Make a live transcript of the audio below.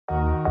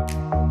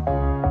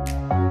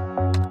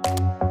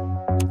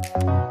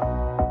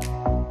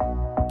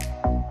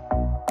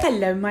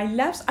Hello my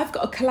loves, I've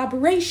got a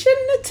collaboration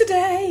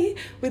today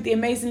with the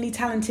amazingly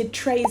talented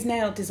Trey's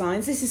Nail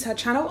Designs. This is her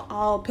channel.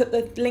 I'll put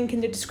the link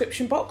in the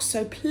description box,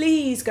 so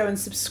please go and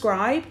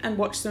subscribe and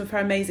watch some of her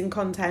amazing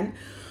content.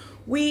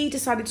 We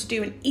decided to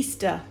do an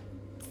Easter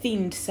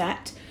themed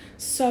set,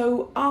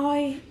 so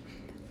I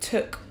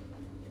took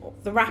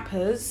the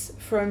wrappers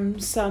from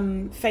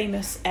some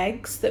famous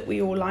eggs that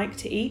we all like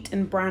to eat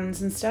and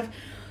brands and stuff.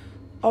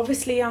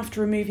 Obviously,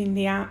 after removing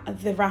the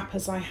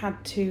wrappers, I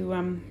had to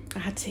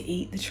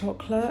eat the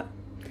chocolate.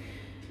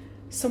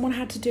 Someone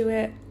had to do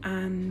it,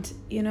 and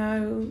you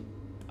know,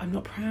 I'm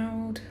not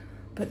proud,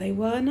 but they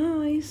were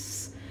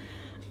nice.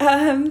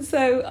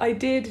 So I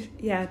did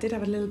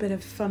have a little bit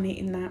of fun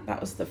eating that.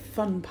 That was the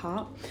fun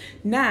part.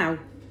 Now,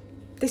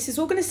 this is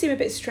all going to seem a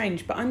bit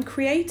strange, but I'm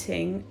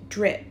creating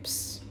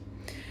drips,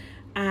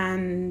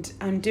 and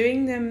I'm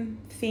doing them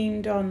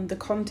themed on the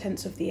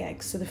contents of the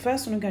eggs. So the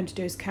first one I'm going to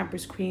do is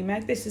Cadbury's cream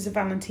egg. This is a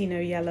Valentino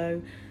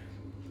yellow.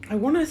 I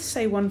want to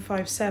say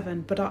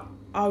 157, but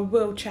I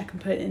will check and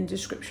put it in the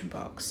description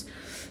box.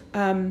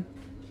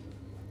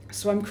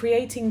 So I'm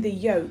creating the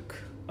yolk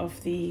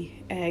of the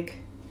egg.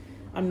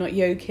 I'm not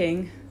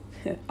yolking.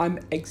 I'm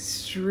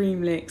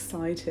extremely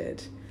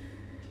excited.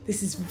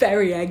 This is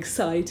very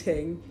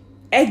exciting.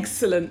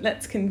 Excellent,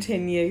 let's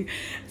continue.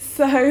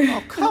 So,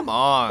 oh, come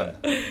on.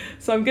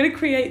 So I'm going to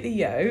create the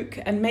yolk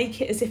and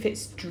make it as if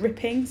it's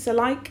dripping. So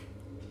like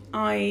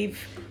I've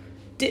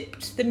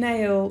dipped the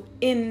nail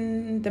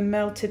in the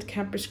melted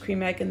Cadbury's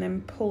cream egg and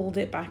then pulled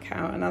it back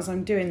out. And as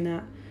I'm doing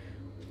that,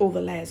 all the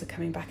layers are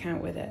coming back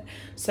out with it.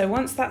 So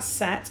once that's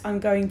set,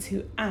 I'm going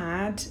to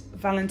add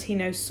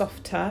Valentino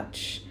Soft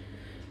Touch,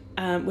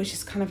 which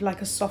is kind of like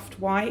a soft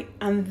white,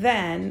 and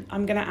then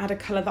I'm going to add a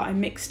colour that I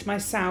mixed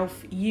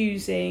myself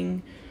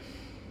using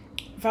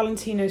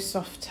Valentino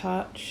Soft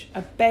Touch,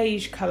 a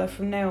beige colour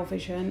from Nail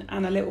Vision,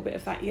 and a little bit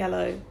of that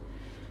yellow,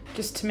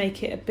 just to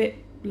make it a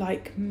bit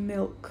like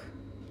milk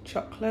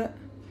chocolate,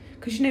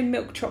 because you know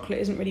milk chocolate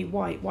isn't really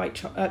white. White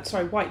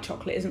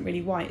chocolate isn't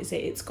really white, is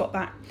it? It's got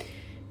that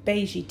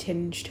beigey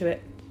tinge to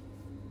it.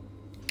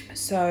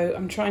 So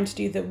I'm trying to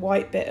do the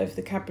white bit of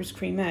the Cadbury's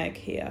cream egg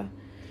here,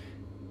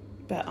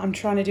 but I'm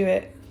trying to do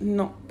it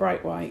not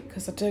bright white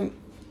because I don't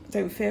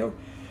feel,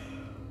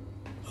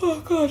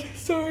 oh god,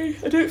 sorry,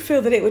 I don't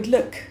feel that it would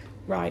look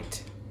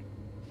right.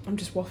 I'm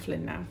just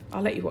waffling now.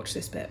 I'll let you watch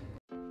this bit.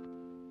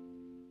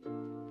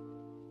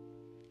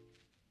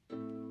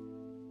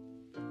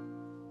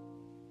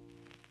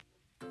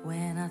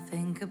 When I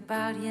think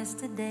about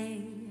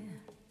yesterday,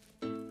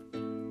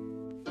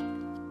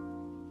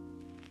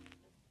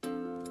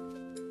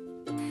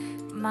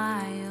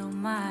 my oh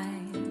my,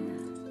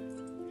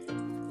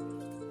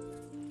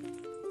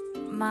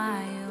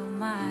 my oh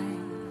my,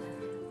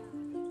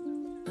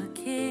 a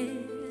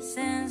kiss,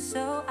 and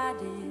so I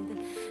did.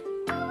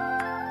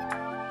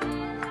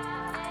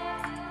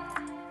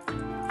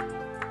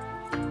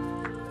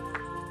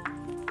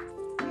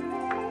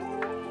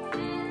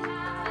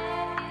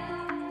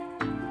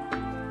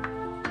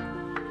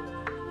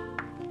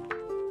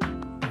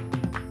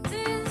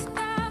 Since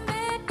I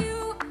met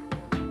you,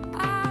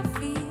 I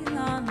feel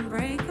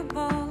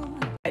unbreakable.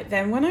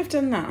 Then when I've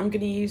done that, I'm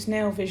going to use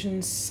Nail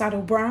Vision's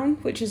Saddle Brown,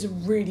 which is a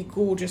really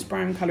gorgeous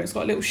brown colour. It's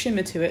got a little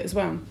shimmer to it as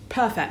well.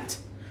 Perfect.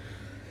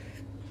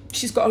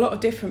 She's got a lot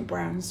of different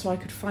browns, so I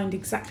could find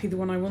exactly the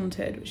one I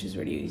wanted, which is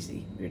really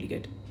easy, really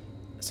good.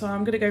 So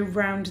I'm going to go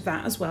round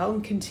that as well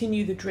and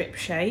continue the drip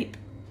shape.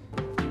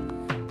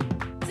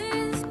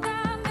 Since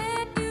I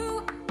met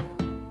you,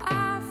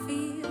 I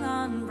feel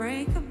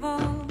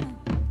unbreakable.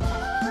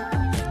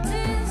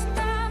 Since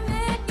I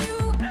met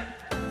you,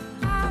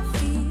 I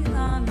feel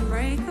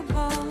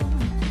unbreakable.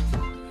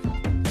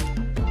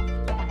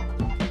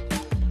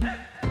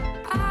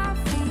 I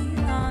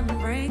feel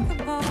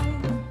unbreakable.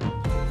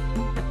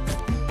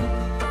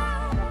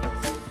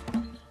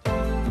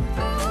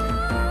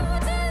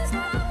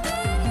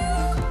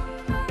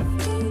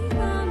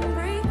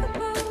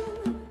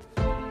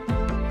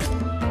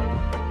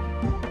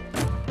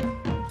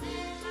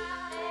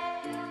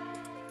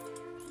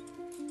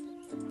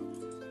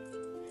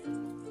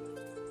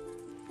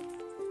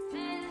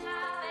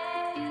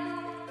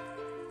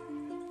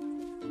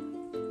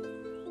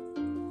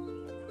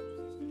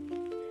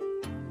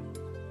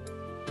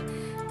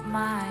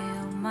 My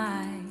oh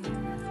my,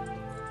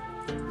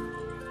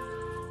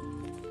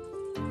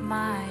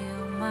 my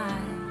oh my,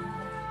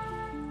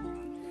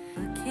 a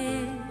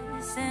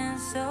kiss, and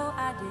so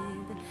I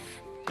did.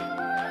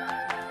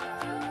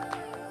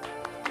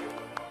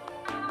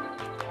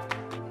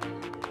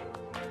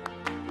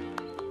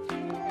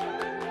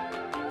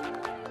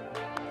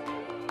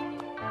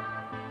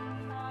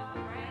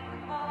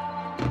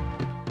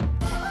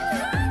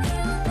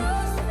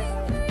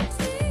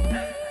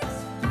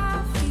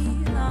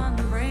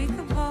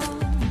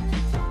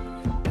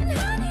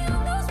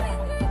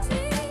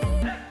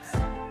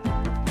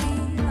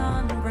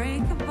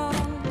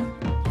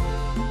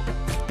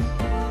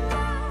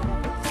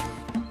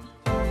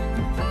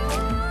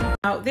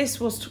 Now this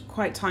was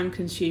quite time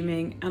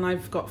consuming, and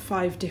I've got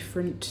 5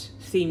 different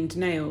themed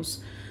nails.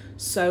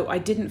 so I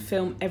didn't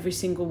film every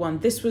single one.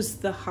 This was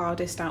the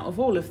hardest out of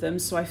all of them,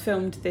 so I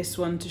filmed this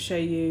one to show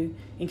you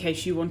in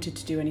case you wanted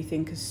to do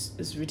anything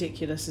as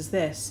ridiculous as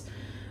this.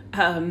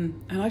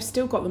 And I've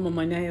still got them on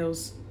my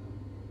nails,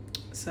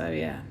 so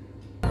yeah.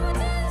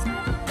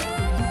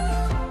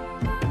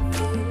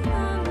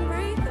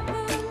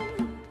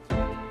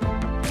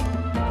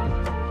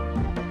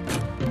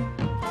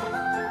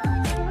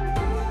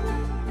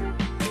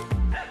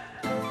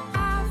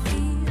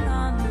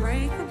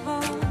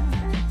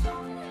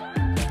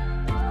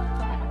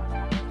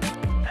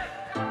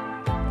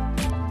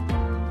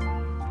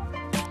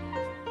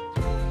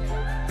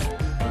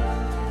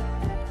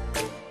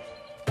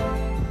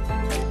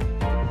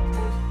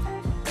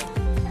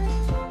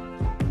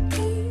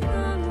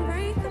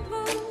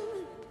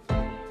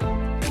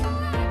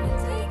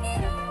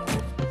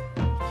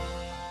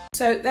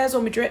 So there's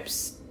all my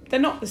drips. They're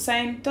not the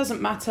same,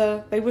 doesn't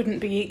matter. They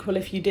wouldn't be equal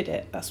if you did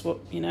it. That's what,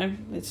 you know,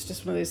 it's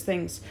just one of those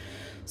things.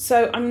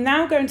 So I'm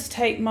now going to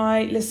take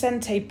my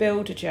Lucente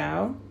Builder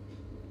Gel.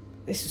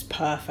 This is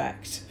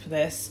perfect for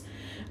this.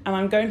 And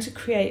I'm going to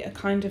create a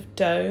kind of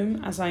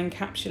dome as I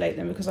encapsulate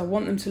them because I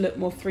want them to look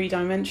more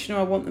three-dimensional.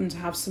 I want them to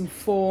have some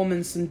form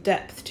and some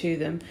depth to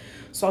them.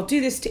 So I'll do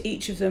this to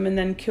each of them and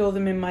then cure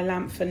them in my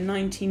lamp for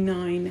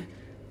 99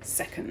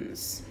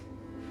 seconds.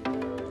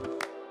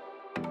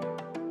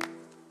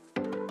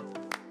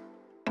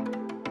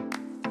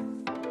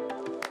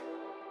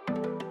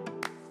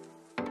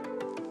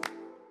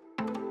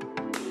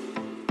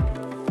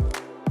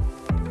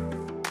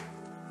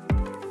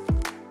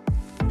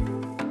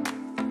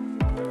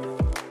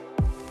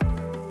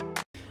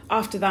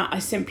 After that, I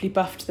simply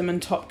buffed them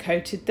and top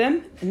coated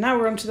them. And now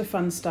we're on to the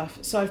fun stuff.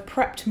 So I've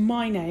prepped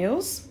my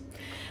nails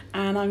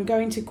and I'm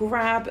going to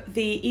grab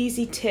the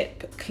Easy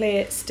Tip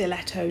Clear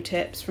Stiletto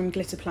tips from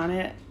Glitter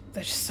Planet.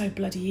 They're just so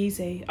bloody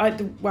easy.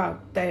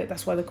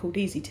 That's why they're called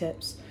Easy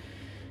Tips.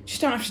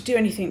 Just don't have to do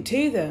anything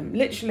to them.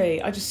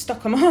 Literally, I just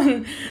stuck them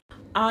on.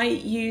 I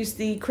use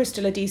the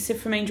crystal adhesive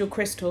from Angel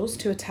Crystals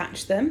to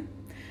attach them.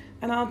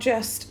 And I'll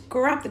just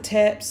grab the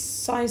tips,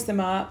 size them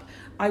up.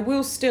 I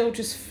will still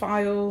just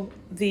file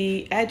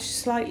the edge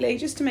slightly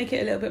just to make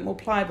it a little bit more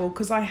pliable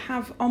because I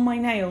have on my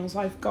nails,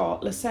 I've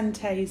got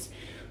Lucente's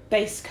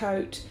base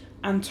coat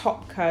and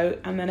top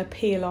coat and then a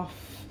peel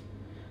off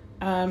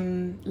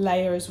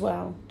layer as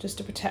well, just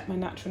to protect my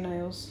natural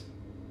nails.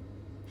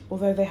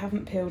 Although they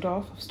haven't peeled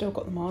off, I've still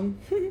got them on.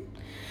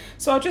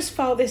 So I'll just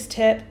file this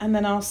tip and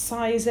then I'll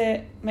size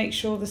it, make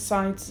sure the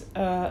sides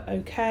are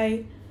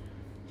okay.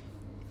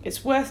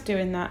 It's worth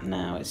doing that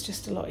now, it's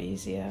just a lot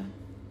easier.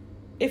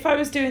 If I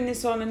was doing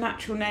this on a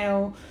natural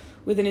nail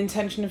with an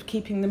intention of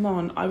keeping them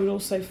on, I would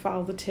also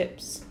file the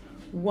tips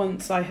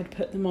once I had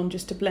put them on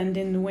just to blend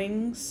in the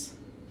wings.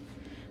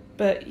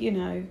 But, you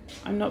know,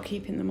 I'm not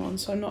keeping them on,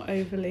 so I'm not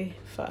overly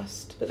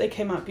fussed. But they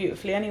came out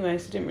beautifully anyway,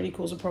 so it didn't really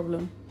cause a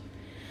problem.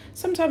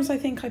 Sometimes I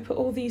think I put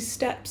all these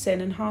steps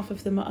in and half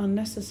of them are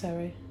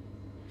unnecessary.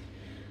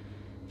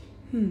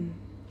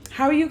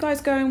 How are you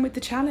guys going with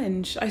the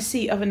challenge? I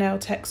see other nail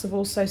techs have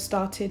also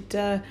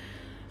started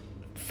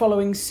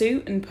following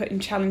suit and putting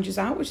challenges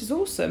out, which is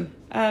awesome.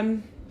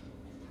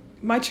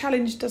 My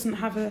challenge doesn't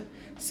have a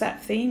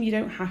set theme. You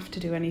don't have to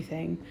do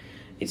anything.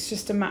 It's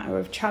just a matter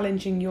of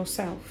challenging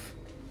yourself.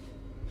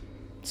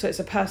 So it's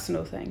a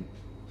personal thing.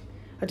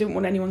 I didn't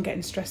want anyone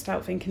getting stressed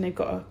out thinking they've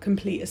got to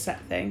complete a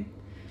set thing.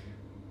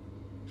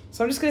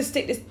 So I'm just going to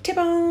stick this tip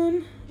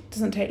on. It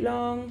doesn't take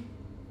long.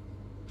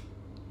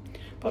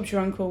 Bob's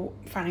your uncle,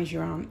 Fanny's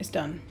your aunt. It's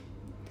done.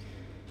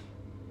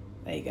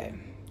 There you go.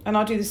 And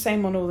I'll do the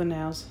same on all the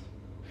nails.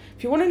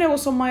 If you want to know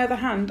what's on my other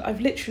hand,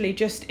 I've literally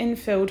just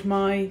infilled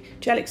my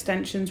gel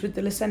extensions with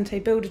the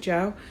Lucente Builder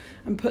Gel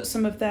and put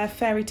some of their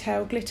fairy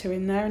tale glitter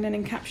in there and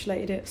then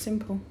encapsulated it.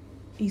 Simple,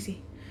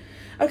 easy.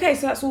 Okay,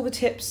 so that's all the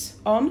tips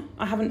on.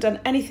 I haven't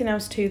done anything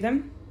else to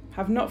them.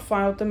 Have not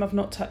filed them, I've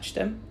not touched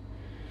them.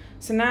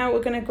 So now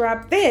we're going to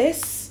grab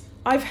this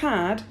I've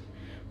had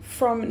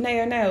from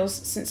Neo Nails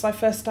since I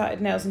first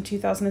started nails in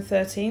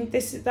 2013.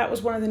 That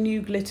was one of the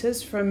new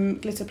glitters from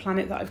Glitter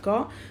Planet that I've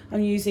got.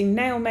 I'm using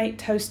Nailmate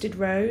Toasted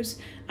Rose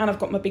and I've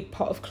got my big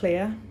pot of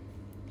clear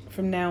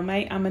from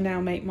Nailmate and my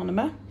Nailmate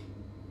monomer.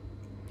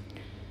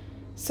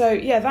 So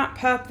yeah,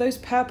 those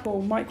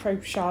purple micro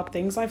shard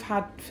things I've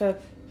had for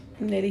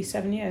nearly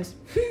 7 years.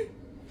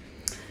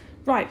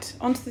 Right,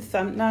 onto the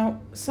thumb.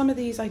 Now, some of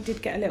these I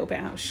did get a little bit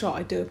out of shot.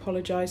 I do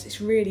apologise. It's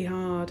really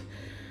hard.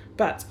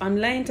 But I'm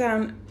laying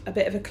down a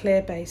bit of a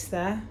clear base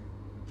there.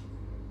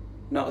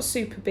 Not a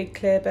super big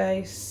clear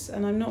base,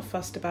 and I'm not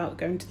fussed about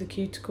going to the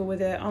cuticle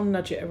with it. I'll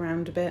nudge it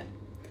around a bit.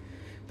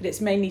 But it's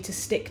mainly to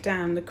stick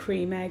down the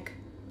cream egg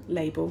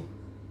label.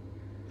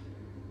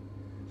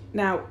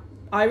 Now,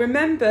 I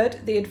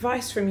remembered the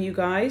advice from you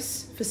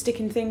guys for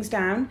sticking things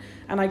down,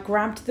 and I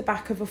grabbed the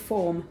back of a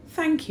form.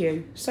 Thank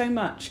you so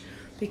much,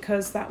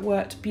 because that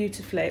worked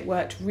beautifully. It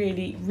worked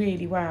really,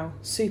 really well.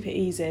 Super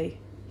easy.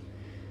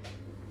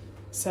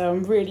 So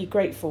I'm really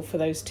grateful for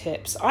those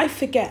tips. I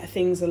forget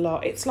things a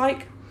lot. It's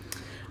like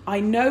I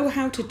know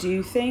how to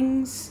do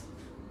things,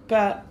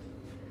 but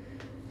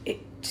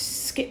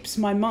just skips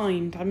my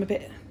mind. I'm a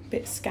bit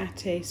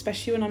scatty,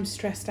 especially when I'm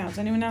stressed out. Does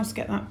anyone else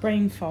get that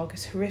brain fog?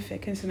 It's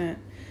horrific, isn't it?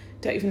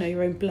 Don't even know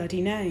your own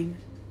bloody name.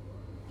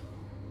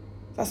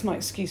 That's my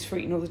excuse for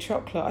eating all the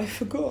chocolate. I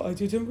forgot. I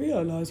didn't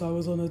realise I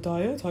was on a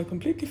diet. I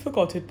completely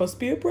forgot. It must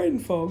be a brain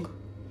fog.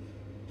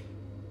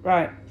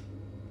 Right.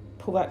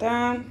 Pull that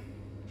down.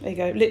 There you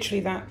go. Literally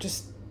that,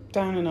 just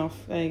down and off.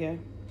 There you go.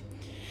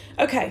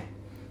 Okay.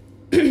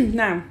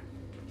 Now,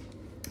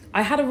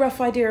 I had a rough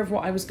idea of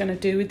what I was going to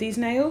do with these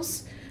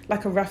nails,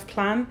 like a rough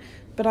plan,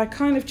 but I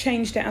kind of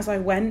changed it as I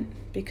went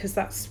because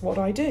that's what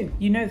I do.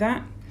 You know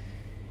that.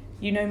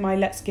 You know my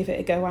let's give it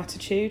a go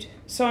attitude.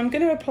 So I'm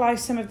going to apply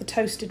some of the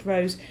Toasted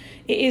Rose.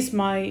 It is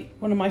one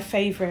of my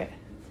favourite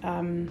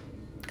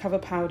cover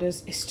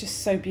powders. It's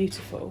just so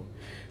beautiful,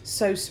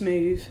 so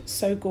smooth,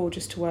 so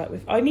gorgeous to work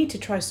with. I need to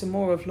try some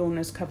more of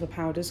Lorna's cover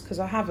powders because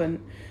I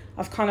haven't.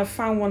 I've kind of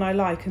found one I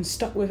like and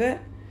stuck with it,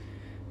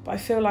 but I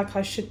feel like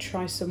I should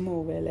try some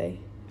more really.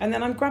 And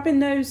then I'm grabbing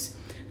those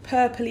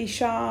purpley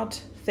shard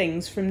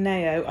things from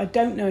Neo. I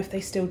don't know if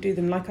they still do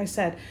them. Like I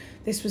said,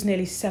 this was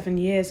nearly 7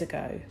 years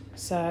ago.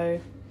 So,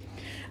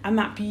 and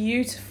that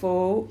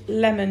beautiful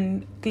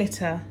lemon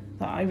glitter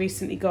that I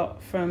recently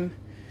got from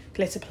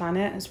Glitter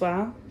Planet as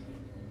well.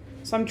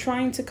 So I'm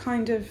trying to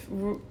kind of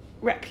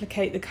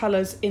replicate the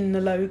colours in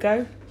the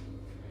logo,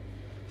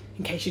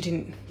 in case you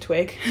didn't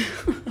twig.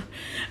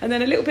 And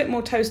then a little bit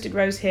more Toasted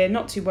Rose here,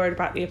 not too worried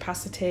about the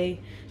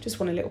opacity, just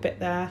want a little bit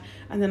there.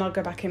 And then I'll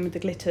go back in with the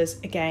glitters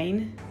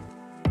again.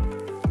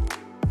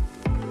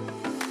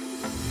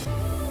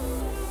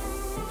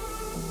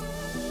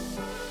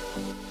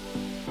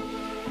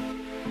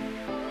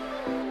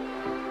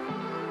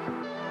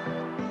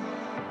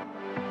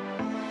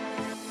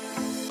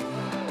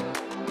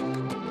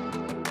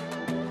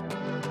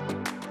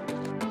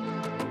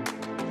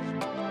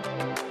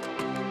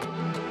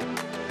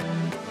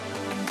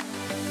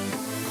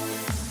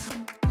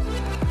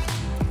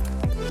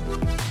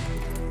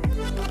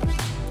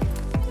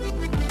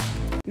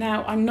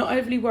 Now, I'm not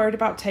overly worried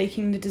about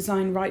taking the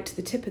design right to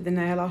the tip of the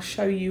nail. I'll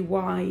show you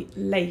why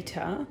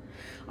later.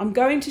 I'm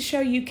going to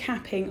show you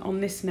capping on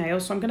this nail,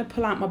 so I'm going to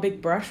pull out my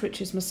big brush,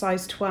 which is my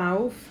size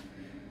 12.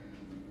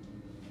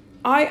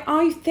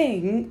 I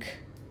think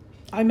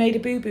I made a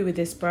boo-boo with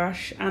this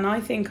brush, and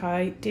I think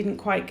I didn't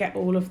quite get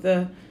all of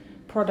the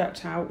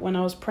product out when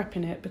I was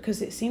prepping it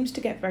because it seems to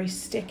get very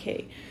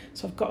sticky.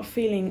 So I've got a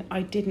feeling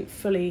I didn't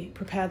fully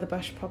prepare the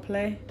brush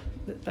properly,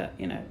 but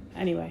you know,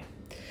 anyway.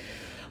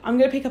 I'm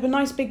going to pick up a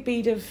nice big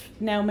bead of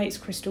Nail Mates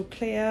Crystal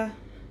Clear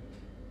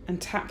and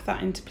tap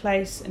that into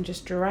place and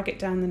just drag it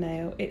down the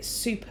nail. It's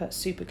super,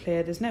 super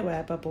clear. There's no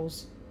air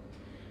bubbles.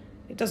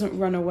 It doesn't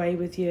run away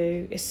with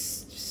you. It's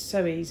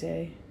so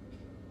easy.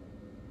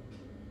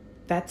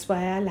 That's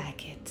why I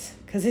like it,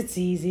 because it's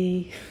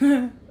easy.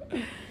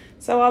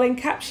 So I'll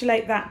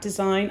encapsulate that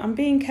design. I'm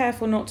being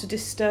careful not to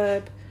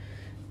disturb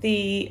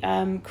the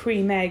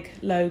cream egg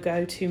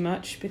logo too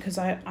much because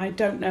I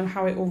don't know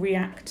how it will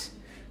react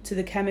to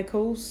the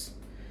chemicals,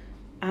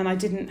 and I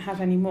didn't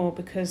have any more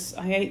because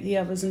I ate the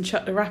others and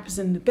chucked the wrappers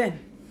in the bin.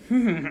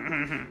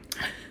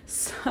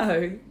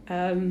 So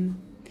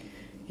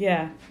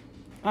yeah,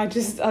 I'll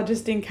just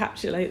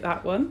encapsulate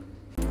that one.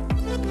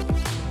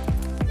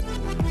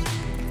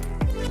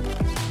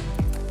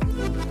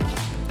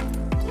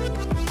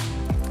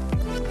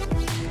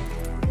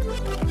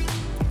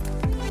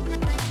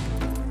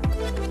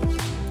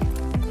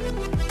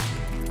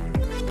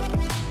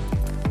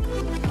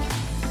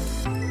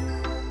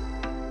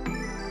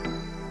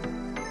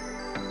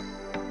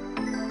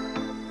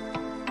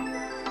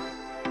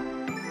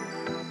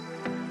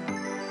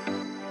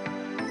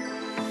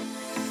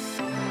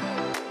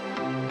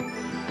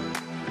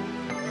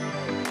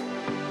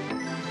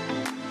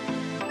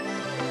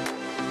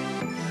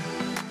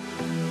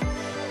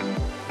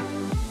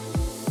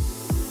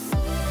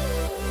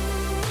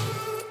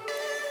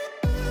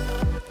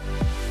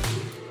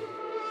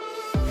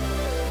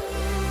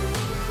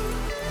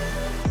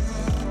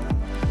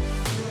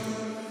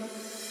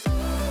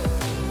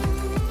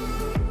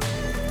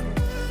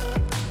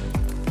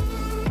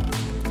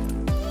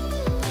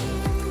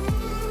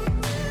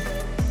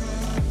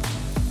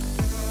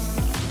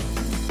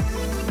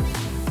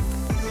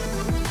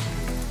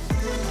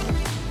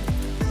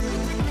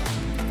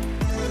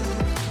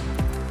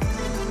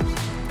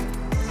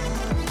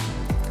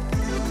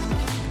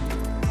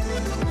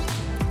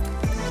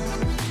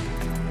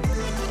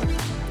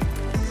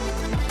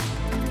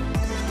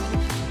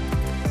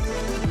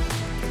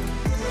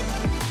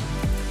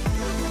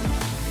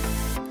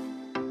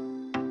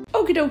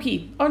 Okie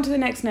dokie, on to the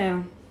next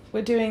nail.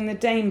 We're doing the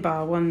Dame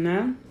Bar one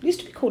now. It used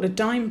to be called a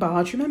dime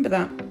bar, do you remember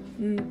that?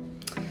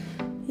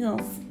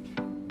 Yes.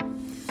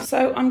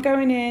 So I'm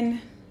going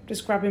in,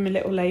 just grabbing my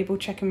little label,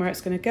 checking where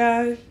it's going to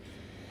go.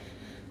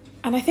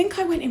 And I think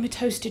I went in with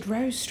Toasted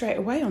Rose straight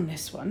away on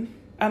this one.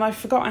 And I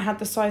forgot I had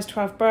the size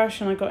 12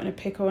 brush, and I got in a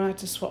pickle and I had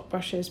to swap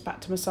brushes back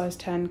to my size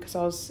 10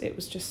 because it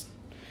was just,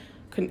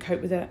 couldn't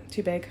cope with it,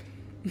 too big.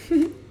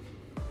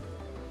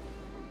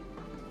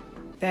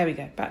 There we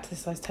go, back to the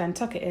size 10,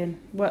 tuck it in,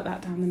 work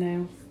that down the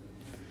nail.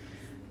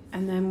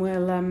 And then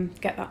we'll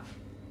get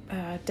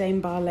that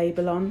Dame Bar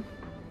label on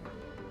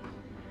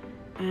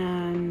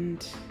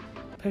and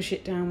push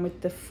it down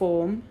with the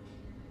form,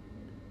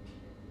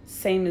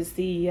 same as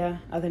the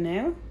other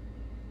nail.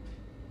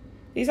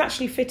 These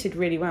actually fitted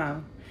really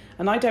well,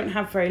 and I don't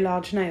have very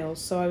large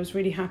nails, so I was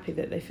really happy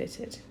that they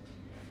fitted.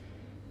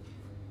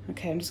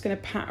 Okay, I'm just going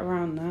to pat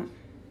around that.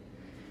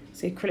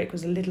 So the acrylic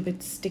was a little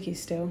bit sticky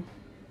still.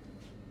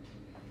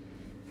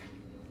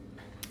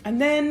 And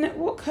then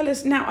what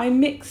colours? Now I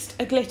mixed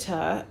a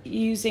glitter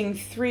using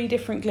 3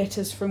 different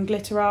glitters from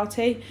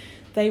Glitterati.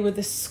 They were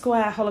the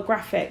square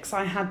holographics.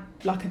 I had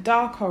like a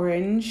dark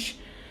orange,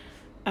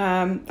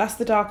 that's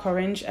the dark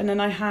orange, and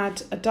then I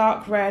had a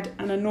dark red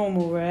and a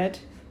normal red.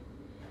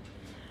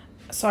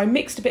 So I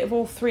mixed a bit of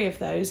all 3 of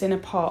those in a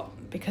pot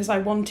because I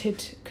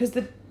wanted, because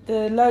the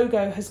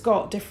logo has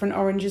got different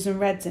oranges and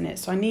reds in it,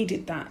 so I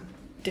needed that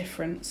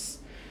difference.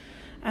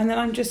 And then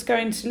I'm just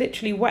going to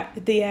literally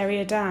wet the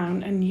area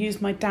down and use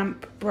my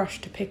damp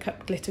brush to pick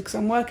up glitter, because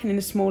I'm working in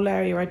a small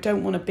area. I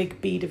don't want a big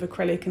bead of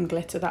acrylic and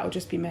glitter, that'll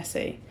just be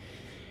messy.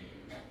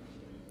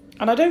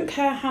 And I don't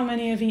care how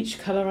many of each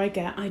colour I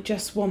get, I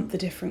just want the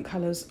different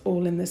colours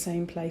all in the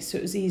same place, so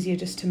it was easier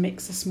just to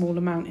mix a small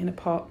amount in a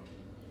pot.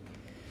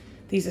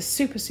 These are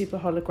super, super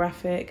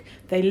holographic.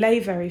 They lay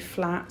very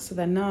flat, so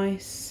they're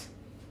nice.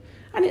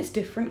 And it's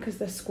different because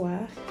they're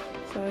square,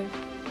 so.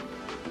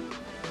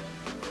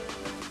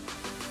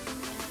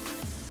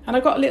 And I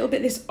got a little bit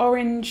of this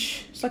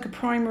orange, it's like a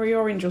primary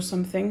orange or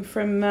something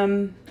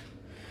from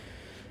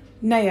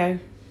Neo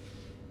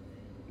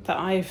that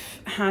I've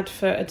had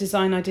for a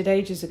design I did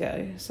ages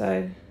ago.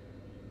 So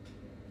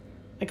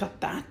I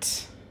got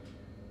that,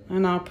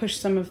 and I'll push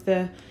some of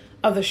the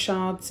other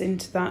shards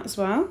into that as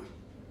well.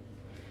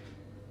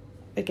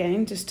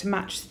 Again, just to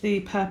match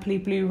the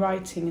purpley blue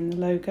writing in the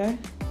logo.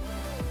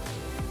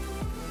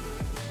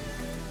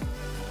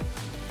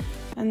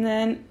 And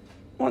then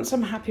once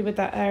I'm happy with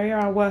that area,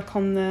 I'll work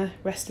on the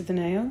rest of the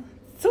nail.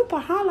 Super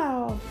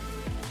hollow!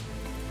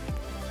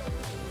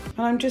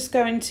 And I'm just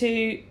going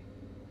to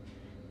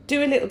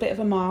do a little bit of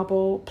a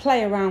marble,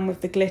 play around with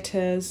the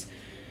glitters,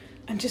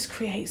 and just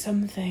create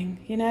something.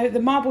 You know, the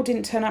marble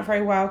didn't turn out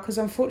very well because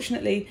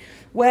unfortunately,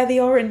 where the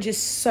orange is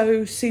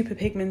so super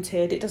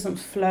pigmented, it doesn't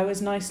flow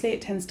as nicely.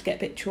 It tends to get a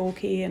bit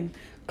chalky and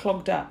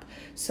clogged up.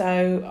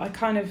 So I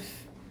kind of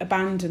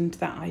abandoned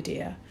that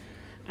idea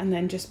and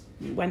then just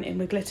went in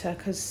with glitter,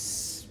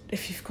 because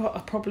if you've got a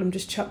problem,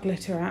 just chuck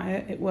glitter at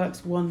it. It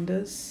works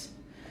wonders.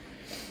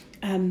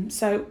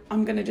 So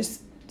I'm going to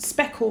just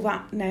speckle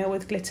that nail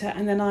with glitter,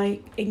 and then I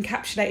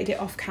encapsulated it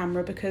off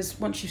camera, because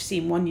once you've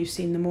seen one, you've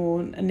seen them all,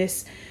 and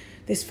this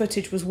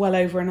footage was well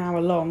over an hour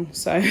long,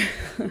 so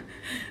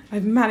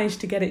I've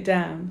managed to get it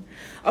down.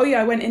 Oh yeah,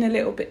 I went in a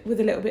little bit with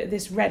a little bit of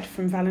this red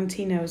from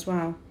Valentino as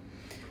well,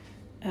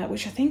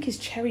 which I think is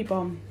Cherry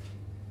Bomb.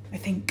 I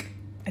think.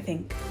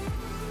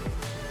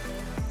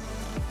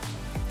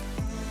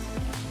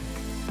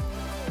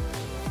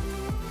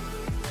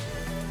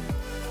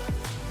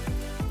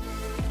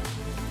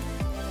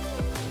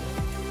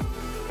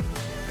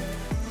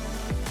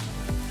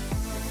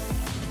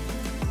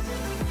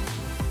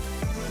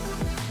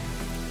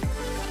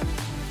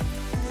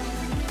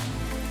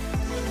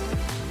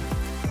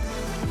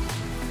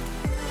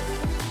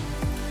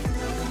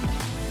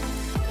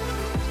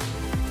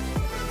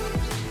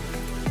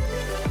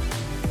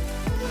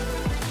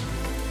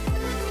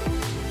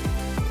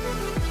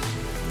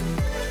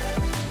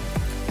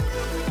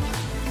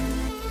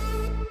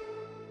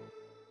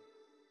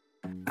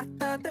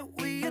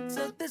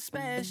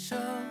 Special.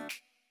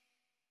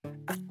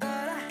 I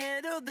thought I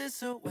handled this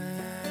so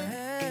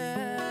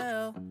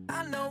well.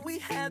 I know we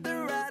had the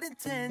right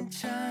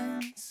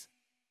intentions.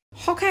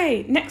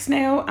 Okay, next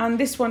nail, and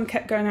this one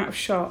kept going out of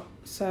shot,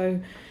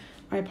 so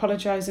I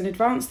apologise in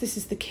advance. This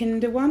is the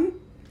Kinder one.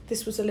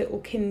 This was a little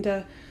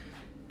Kinder,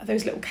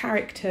 those little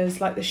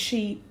characters like the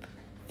sheep,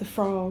 the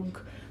frog,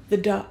 the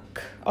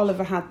duck.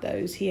 Oliver had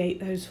those, he ate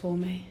those for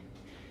me.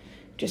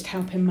 Just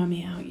helping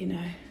mummy out, you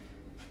know.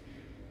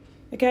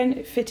 Again,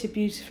 it fitted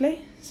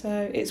beautifully,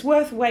 so it's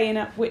worth weighing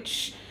up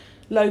which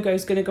logo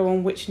is going to go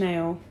on which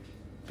nail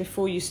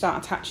before you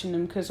start attaching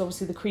them, because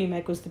obviously the cream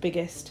egg was the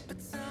biggest.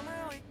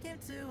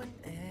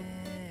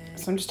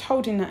 So I'm just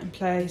holding that in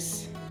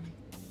place,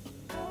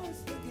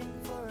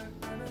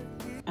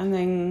 and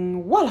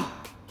then voila,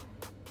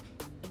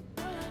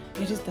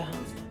 it is done.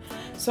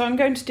 So I'm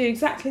going to do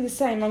exactly the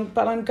same,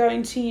 but I'm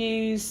going to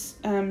use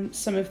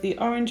some of the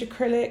orange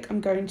acrylic.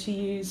 I'm going to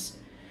use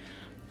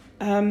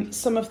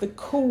some of the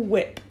Cool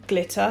Whip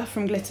glitter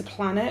from Glitter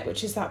Planet,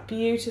 which is that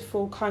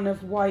beautiful kind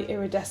of white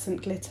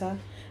iridescent glitter,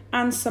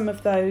 and some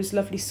of those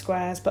lovely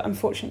squares, but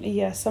unfortunately,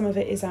 yeah, some of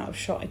it is out of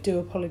shot. I do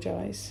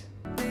apologise.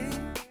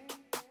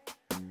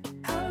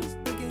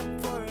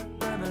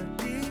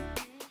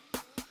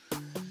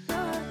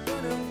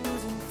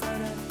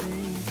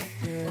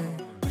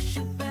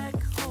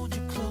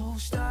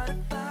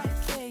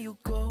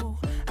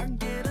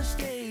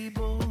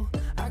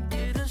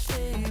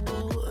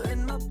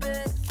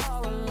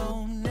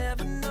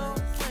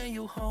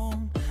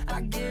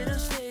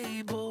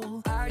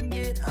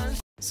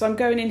 So I'm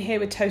going in here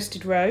with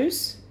Toasted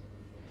Rose.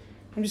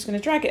 I'm just going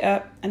to drag it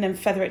up and then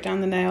feather it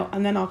down the nail,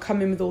 and then I'll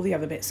come in with all the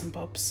other bits and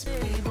bobs.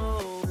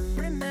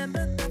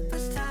 Remember the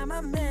first time I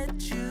met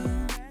you,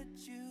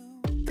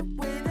 the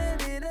way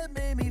that it had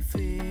made me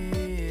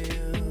feel.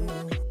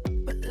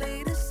 But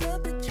later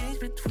something changed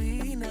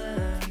between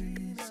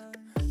us,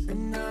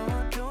 and now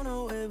I don't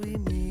know where we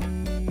meet.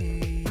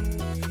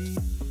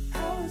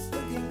 I was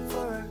looking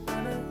for a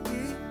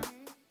remedy,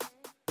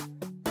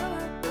 now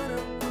I don't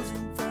know who's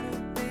in front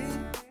of me.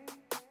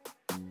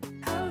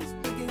 I was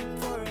looking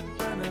for a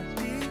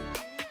remedy,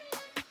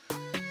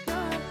 now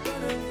I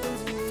don't know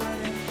who's in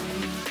front of me.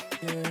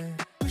 Yeah.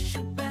 Push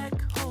you back,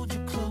 hold you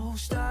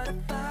close, start a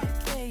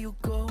fight, there you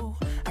go.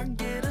 I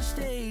get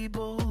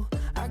unstable,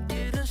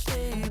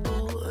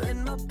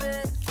 in my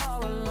bed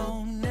all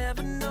alone,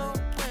 never know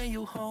when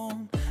you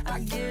home. I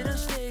get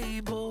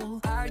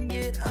unstable, I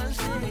get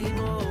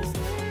unstable.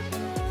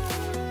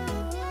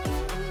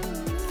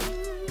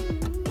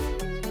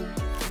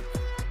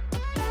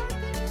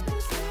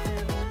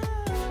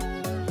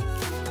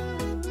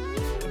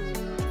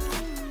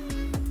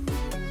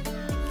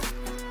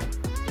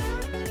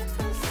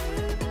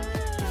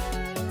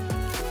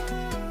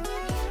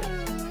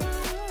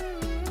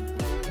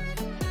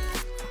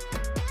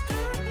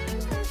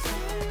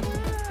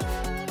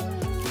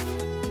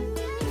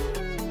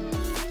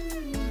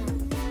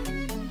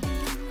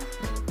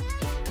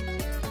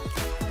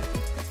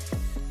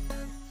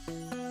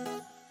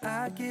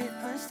 I get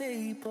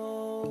unstable,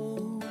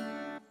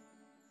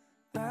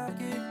 I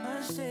get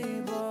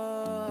unstable.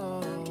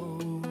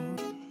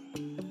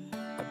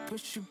 I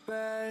push you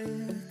back,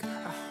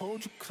 I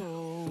hold you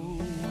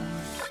close.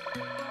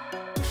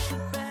 Push you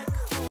back.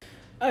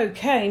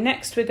 Okay,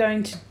 next we're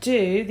going to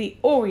do the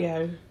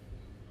Oreo.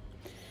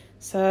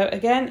 So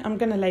again, I'm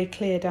going to lay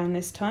clear down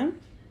this time,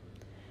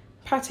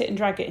 pat it and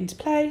drag it into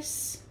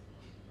place,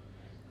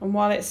 and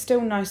while it's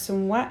still nice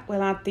and wet,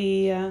 we'll add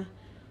the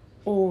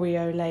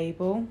Oreo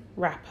label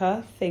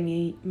wrapper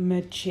thingy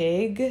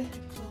majig.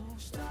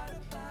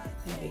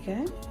 There we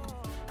go.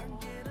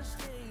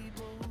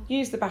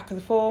 Use the back of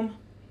the form.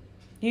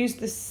 Use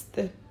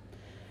the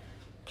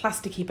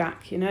plasticky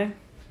back, you know,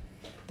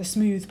 the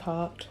smooth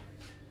part.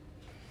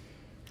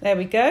 There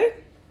we go.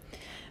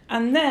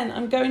 And then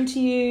I'm going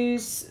to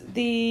use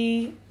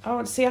the,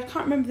 oh, see, I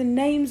can't remember the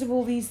names of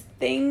all these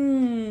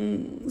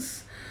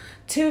things.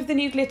 Two of the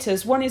new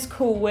glitters. One is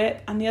Cool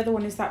Whip and the other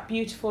one is that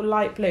beautiful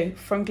light blue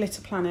from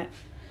Glitter Planet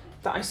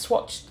that I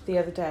swatched the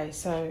other day.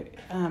 So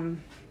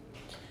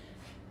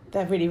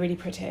they're really, really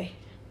pretty.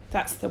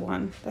 That's the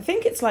one. I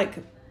think it's like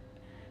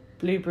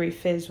Blueberry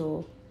Fizz,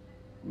 or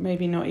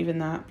maybe not even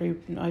that.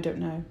 I don't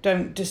know.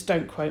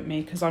 Don't quote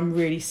me because I'm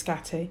really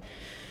scatty.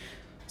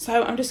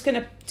 So I'm just going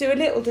to do a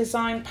little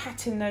design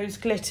patting those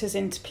glitters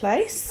into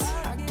place.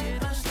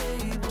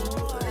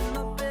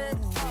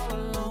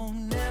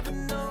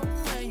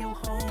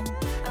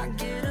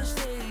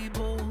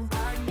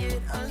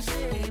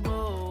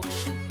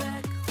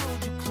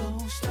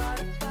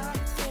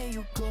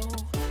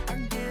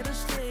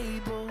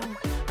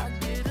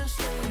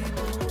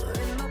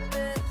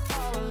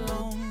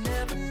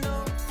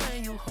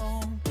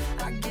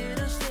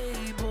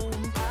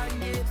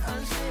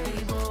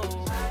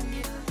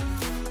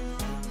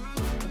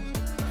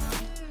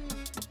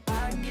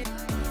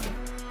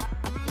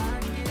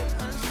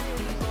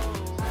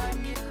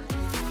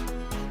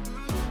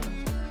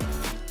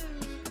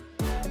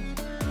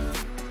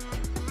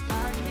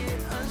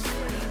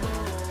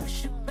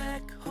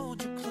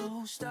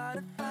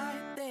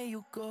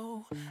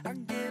 I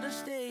get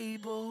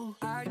unstable,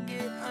 I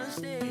get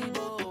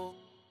unstable.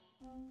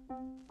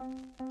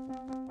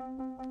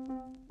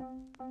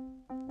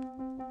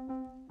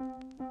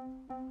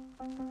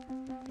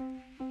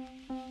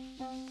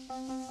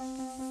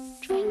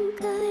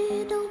 Drink a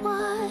little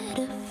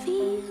water,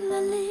 feel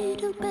a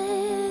little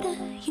better.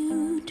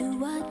 You do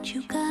what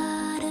you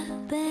gotta,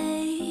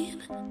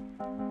 babe.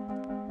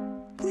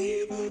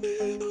 Breathe a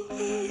little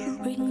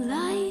harder. Bring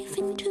life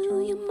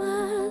into your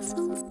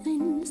muscles,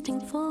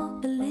 instinct for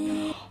the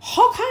lint.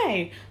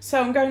 Okay,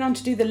 so I'm going on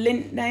to do the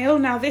lint nail.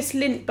 Now this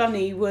lint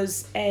bunny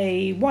was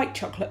a white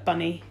chocolate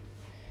bunny,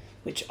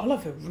 which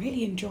Oliver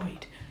really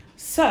enjoyed.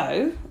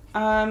 So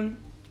I'm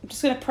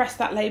just going to press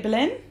that label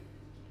in.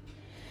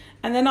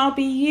 And then I'll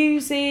be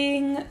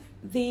using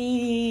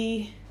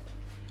the,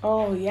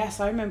 oh yes,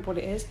 I remember what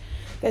it is.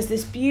 There's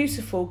this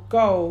beautiful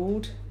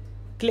gold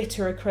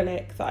glitter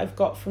acrylic that I've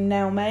got from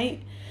Nailmate.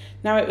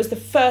 Now it was the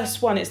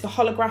first one, it's the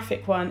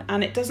holographic one,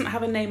 and it doesn't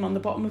have a name on the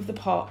bottom of the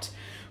pot,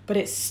 but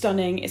it's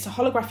stunning. It's a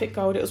holographic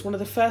gold. It was one of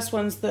the first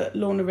ones that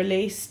Lorna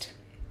released.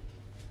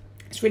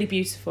 It's really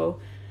beautiful.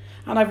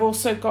 And I've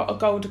also got a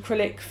gold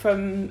acrylic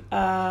from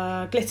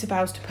Glitter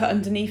Bows to put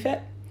underneath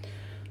it.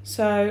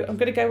 So I'm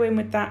going to go in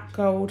with that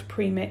gold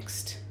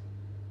pre-mixed.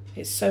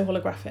 It's so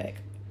holographic.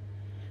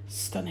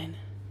 Stunning.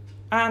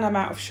 And I'm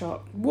out of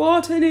shot.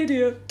 What an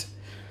idiot.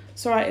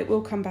 It's all right, it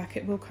will come back.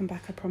 It will come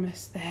back, I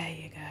promise. There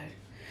you go.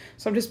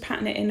 So I'm just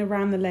patting it in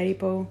around the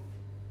label.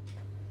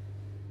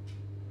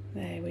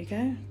 There we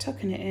go,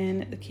 tucking it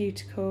in at the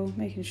cuticle,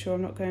 making sure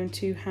I'm not going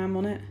too ham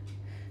on it.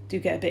 Do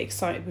get a bit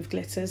excited with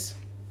glitters.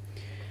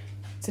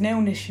 It's an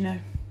illness, you know,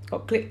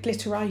 got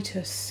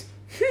glitteritis.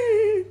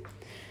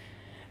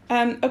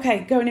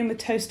 Okay, going in with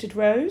toasted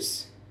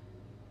rose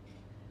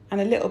and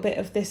a little bit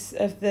of this,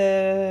 of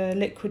the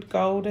liquid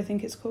gold, I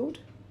think it's called.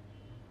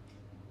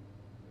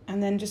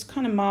 And then just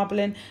kind of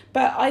marbling.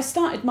 But I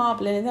started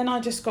marbling and then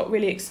I just got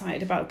really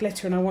excited about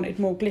glitter and I wanted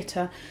more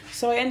glitter.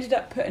 So I ended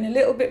up putting a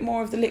little bit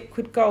more of the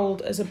liquid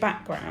gold as a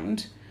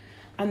background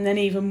and then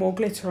even more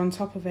glitter on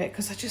top of it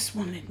because I just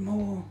wanted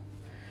more.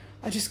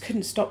 I just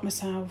couldn't stop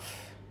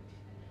myself.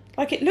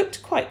 Like it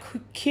looked quite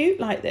cute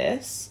like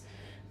this,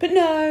 but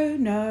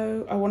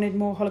no, I wanted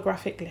more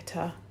holographic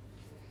glitter.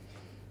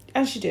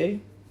 As you do.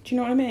 Do you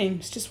know what I mean?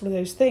 It's just one of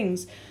those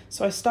things.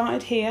 So I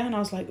started here and I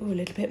was like, oh, a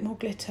little bit more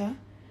glitter.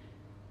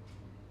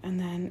 And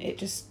then it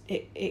just,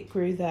 it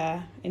grew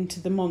there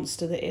into the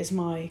monster that is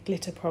my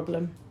glitter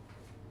problem.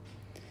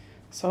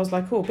 So I was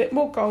like, oh, a bit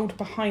more gold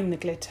behind the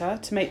glitter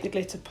to make the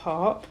glitter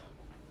pop.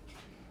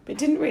 But it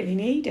didn't really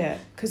need it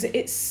because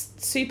it's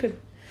super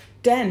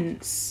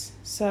dense.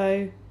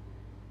 So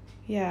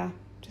yeah,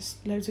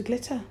 just loads of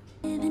glitter.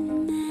 Oh,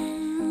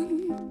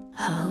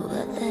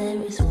 but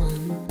there is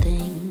one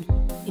thing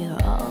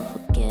you're all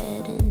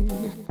forgetting.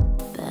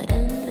 But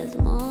endless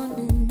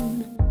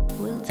morning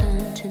will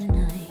turn to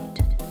night.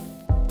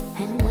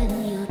 And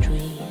when you're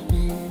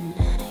dreaming,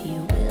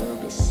 you will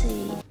be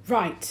seen.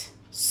 Right,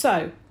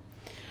 so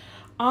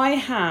I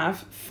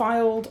have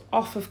filed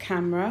off of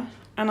camera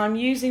and I'm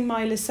using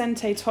my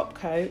Licente top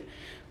coat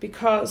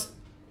because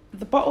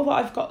the bottle that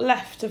I've got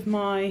left of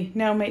my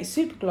Nailmate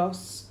Super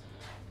Gloss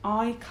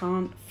I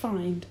can't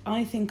find.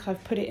 I think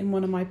I've put it in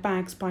one of my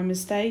bags by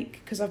mistake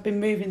because I've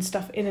been moving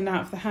stuff in and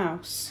out of the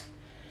house.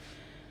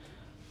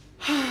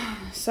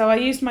 So I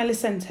used my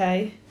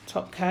Licente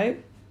top coat.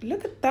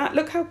 Look at that.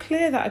 Look how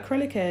clear that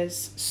acrylic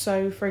is.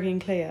 So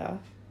frigging clear.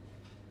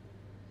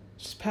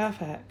 Just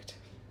perfect.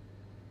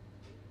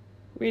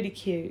 Really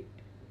cute.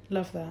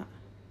 Love that.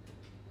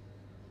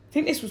 I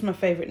think this was my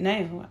favourite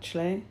nail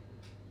actually.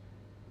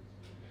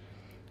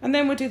 And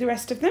then we'll do the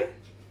rest of them.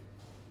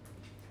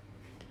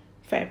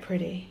 Very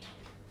pretty.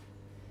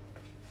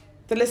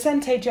 The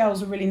Licente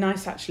gels are really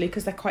nice actually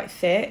because they're quite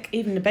thick.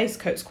 Even the base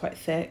coat's quite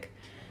thick.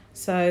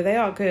 So they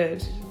are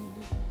good.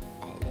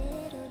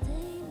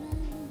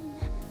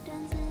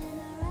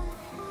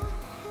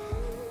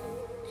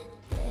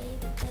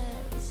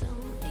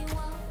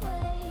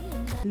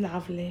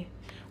 Lovely.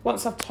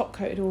 Once I've top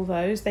coated all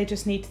those, they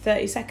just need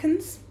 30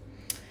 seconds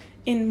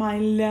in my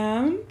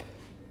lamp.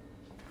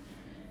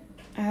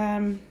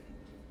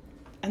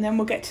 And then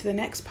we'll get to the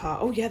next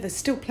part. Oh yeah, there's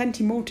still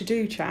plenty more to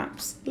do,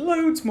 chaps.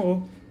 Loads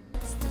more.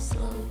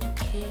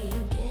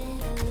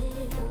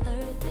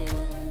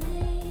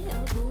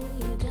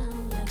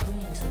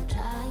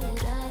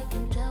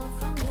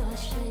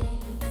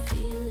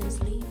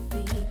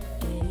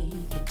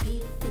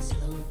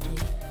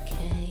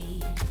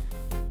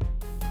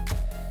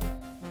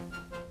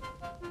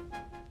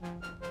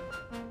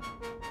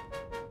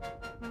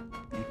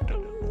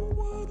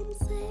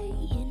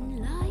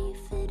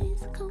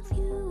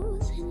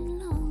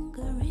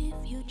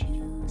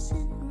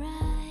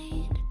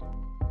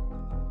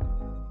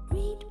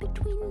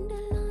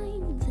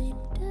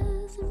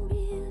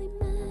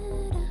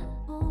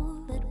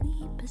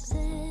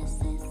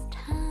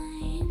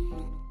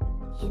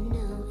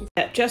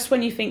 Just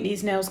when you think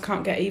these nails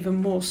can't get even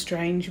more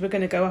strange, we're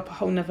going to go up a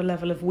whole nother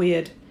level of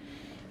weird.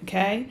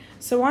 Okay,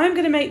 so I'm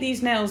going to make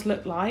these nails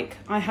look like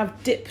I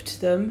have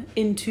dipped them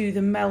into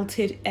the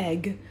melted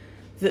egg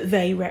that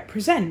they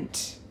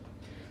represent.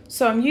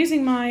 So I'm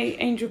using my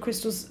Angel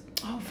Crystals.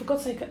 Oh, for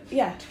God's sake,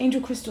 yeah, Angel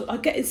Crystal.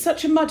 It's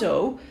such a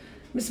muddle.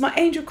 It's my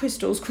Angel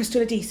Crystals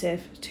crystal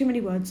adhesive. Too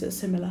many words that are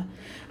similar.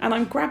 And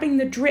I'm grabbing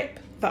the drip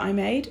that I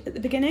made at the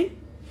beginning,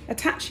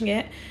 attaching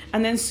it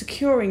and then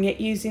securing it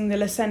using the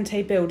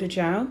Licente Builder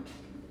Gel.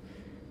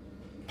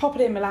 Pop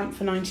it in my lamp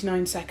for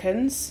 99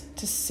 seconds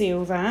to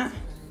seal that.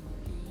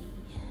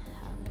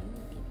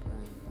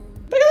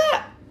 Look at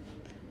that!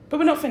 But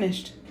we're not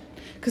finished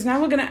because now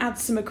we're going to add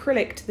some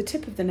acrylic to the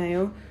tip of the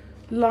nail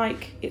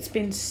like it's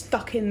been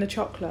stuck in the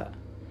chocolate.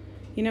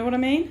 You know what I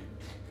mean?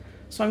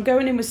 So I'm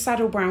going in with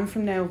Saddle Brown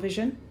from Nail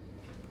Vision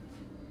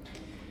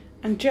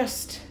and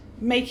just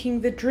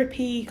making the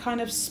drippy kind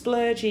of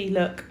splurgy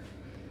look.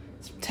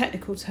 It's a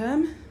technical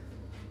term.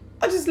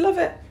 I just love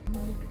it.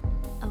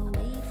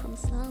 Away from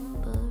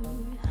slumber,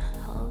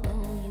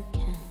 although you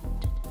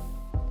can't.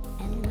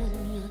 And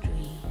when you're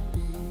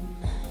dreaming,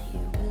 you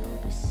will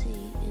be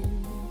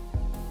seeing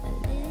a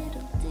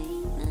little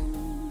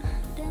demon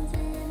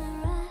dancing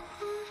around.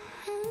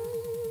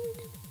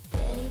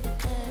 Baby,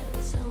 there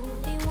is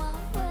only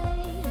one way,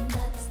 and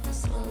that's the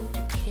slow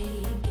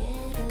decay.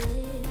 Get a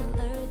little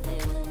earthy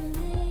with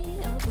me.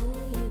 I'll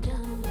pull you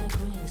down like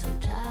rain. So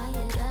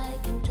tired, I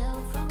can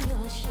tell from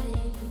your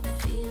shape.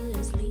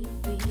 Feeling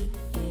sleepy,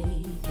 yeah.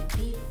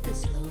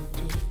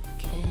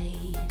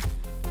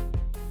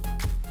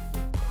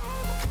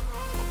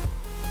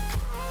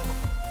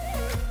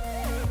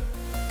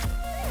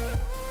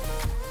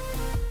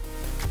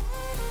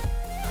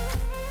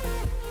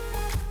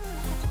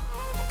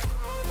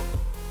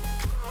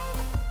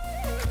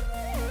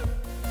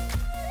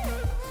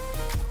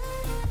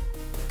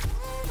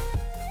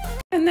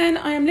 And then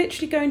I am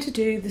literally going to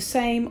do the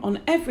same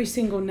on every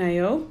single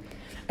nail,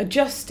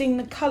 adjusting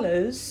the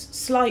colours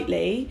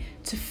slightly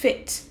to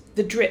fit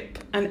the drip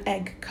and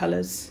egg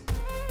colours.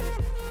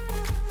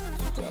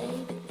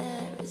 Baby,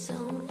 there is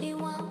only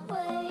one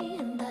way,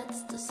 and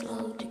that's the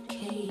slow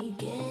decay.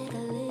 Get a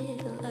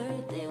little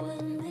earthy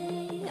with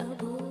me. I'll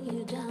pull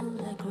you down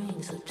like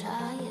rain. So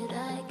tired,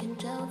 I can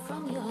tell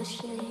from your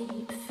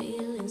shape.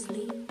 Feeling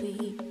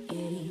sleepy,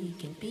 yeah, you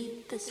can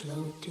beat the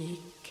slow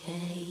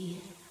decay.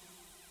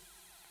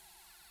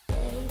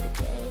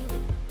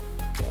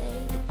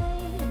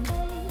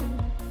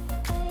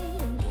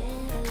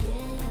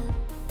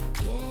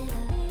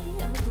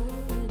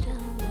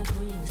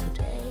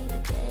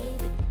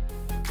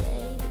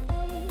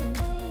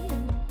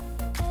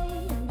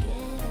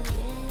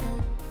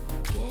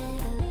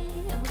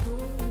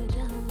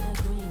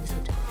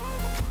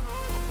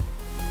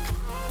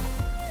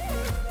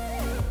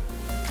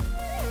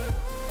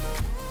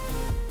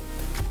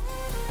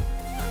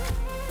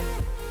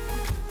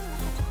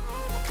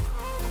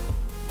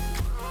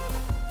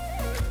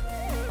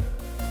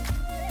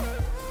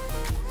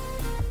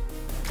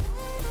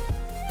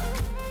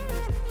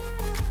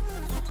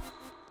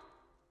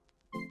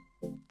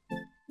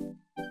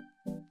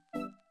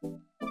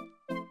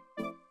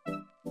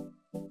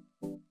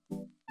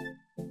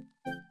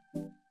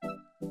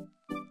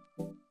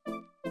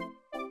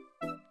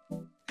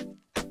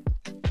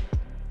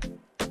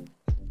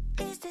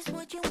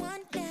 What you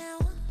want now?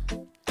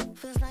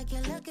 Feels like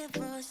you're looking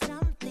for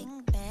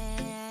something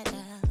better.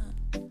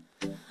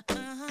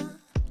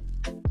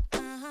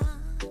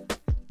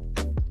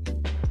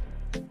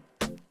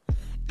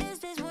 Is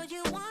this what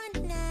you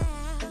want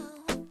now?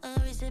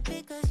 Or is it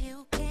because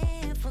you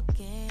can't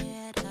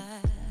forget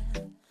her?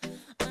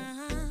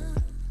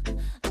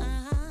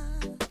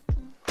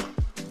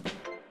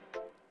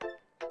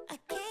 I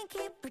can't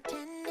keep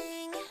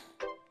pretending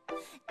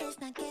it's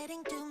not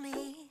getting to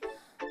me.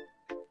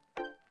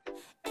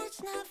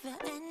 It's never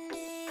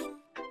ending.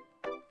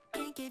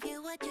 Can't give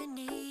you what you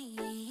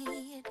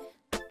need.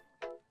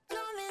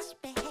 You're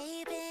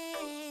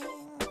misbehaving.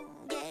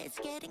 Yeah, it's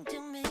getting to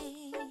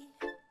me.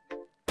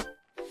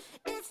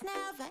 It's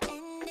never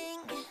ending.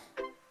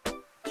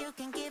 You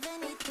can give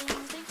anything,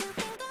 so you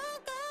can go,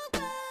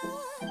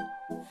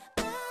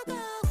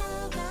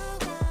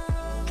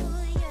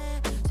 yeah.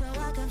 So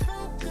I can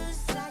focus.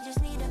 I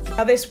just need a.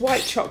 Now this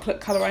white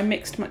chocolate colour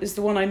is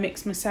the one I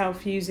mixed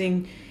myself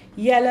using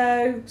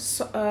yellow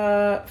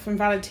from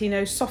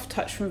Valentino, soft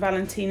touch from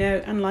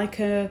Valentino, and like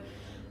a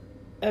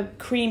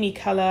creamy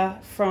colour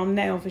from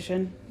Nail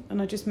Vision, and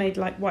I just made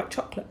like white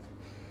chocolate.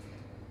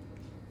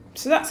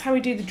 So that's how we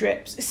do the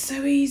drips. It's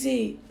so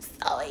easy,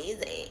 so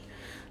easy.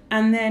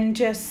 And then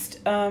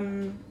just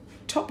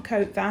top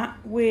coat that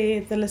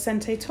with the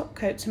Lucente top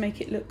coat to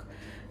make it look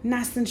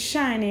nice and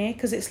shiny,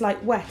 because it's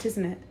like wet,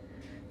 isn't it?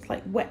 It's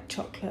like wet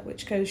chocolate,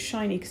 which goes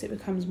shiny because it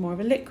becomes more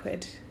of a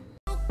liquid.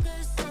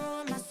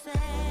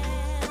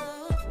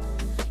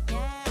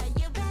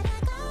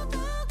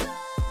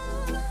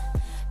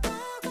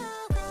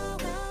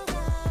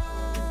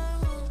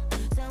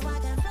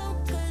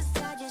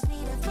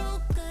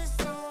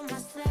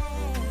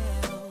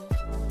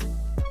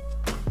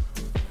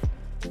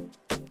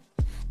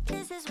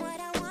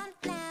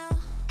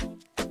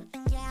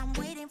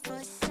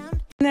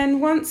 And then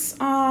once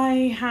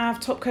I have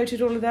top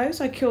coated all of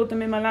those, I cured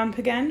them in my lamp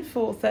again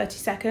for 30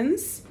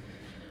 seconds.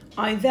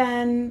 I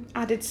then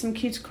added some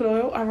cuticle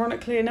oil.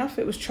 Ironically enough,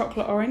 it was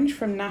chocolate orange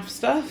from NAF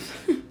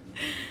Stuff.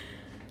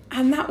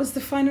 And that was the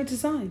final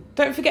design.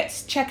 Don't forget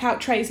to check out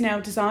Trey's Nail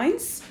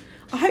Designs.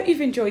 I hope you've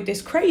enjoyed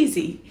this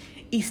crazy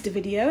Easter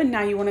video and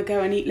now you want to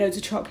go and eat loads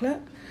of chocolate.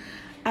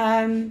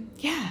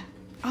 Yeah,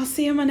 I'll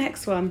see you on my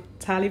next one.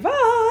 Tally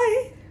bye!